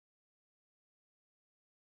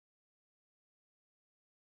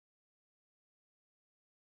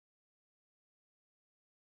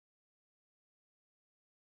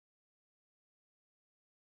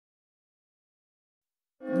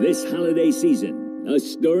This holiday season, a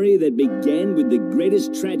story that began with the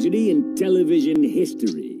greatest tragedy in television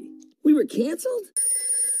history. We were canceled?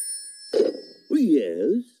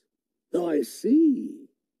 Yes, I see.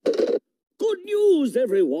 Good news,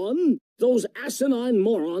 everyone! Those asinine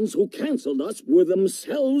morons who canceled us were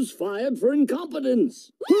themselves fired for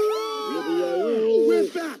incompetence. We're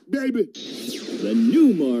back, baby! The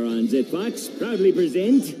new morons at Fox proudly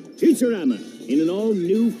present Futurama in an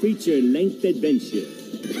all-new feature-length adventure.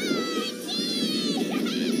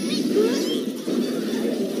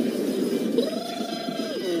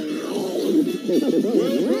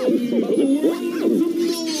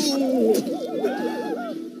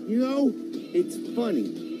 You know, it's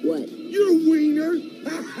funny. What? You're a wiener!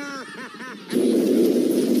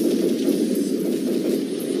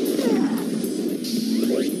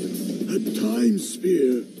 A time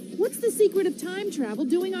sphere. What's the secret of time travel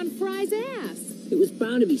doing on Fry's ass? It was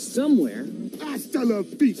bound to be somewhere. Hasta la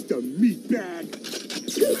vista, meatbag!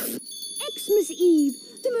 Xmas Eve,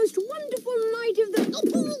 the most wonderful night of the...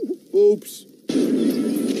 Oops.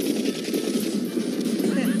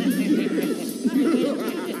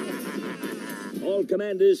 All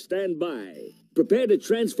commanders stand by. Prepare to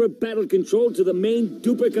transfer battle control to the main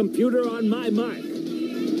duper computer on my mark.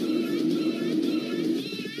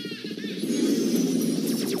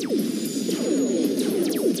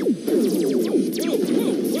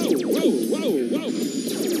 Whoa.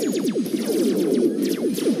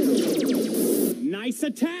 Nice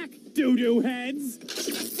attack, doo-doo heads.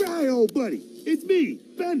 Fry, old buddy. It's me,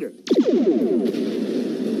 Bender.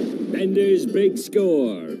 Bender's Big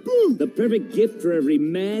Score. Boom. The perfect gift for every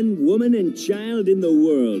man, woman, and child in the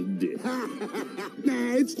world.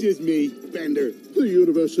 Nah, it's just me, Bender. The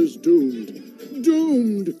universe is doomed.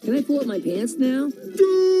 Doomed. Can I pull up my pants now?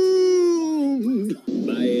 Doomed.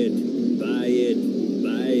 Buy it.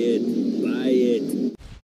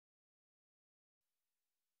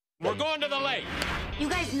 We're going to the lake. You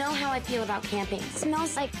guys know how I feel about camping. It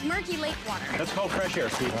smells like murky lake water. That's called fresh air,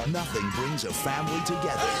 sweetheart. Nothing brings a family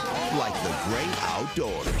together like the great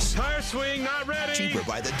outdoors. Tire swing not ready. Cheaper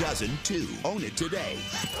by the dozen, too. Own it today.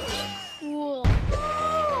 Cool.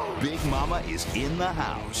 Big Mama is in the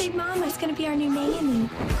house Big Mama's gonna be our new nanny.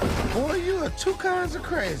 Boy, you are two kinds of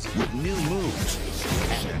crazy. with new moves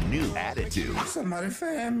and a new attitude. Somebody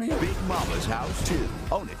fan me. Big Mama's house, too.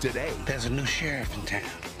 Own it today. There's a new sheriff in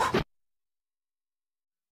town.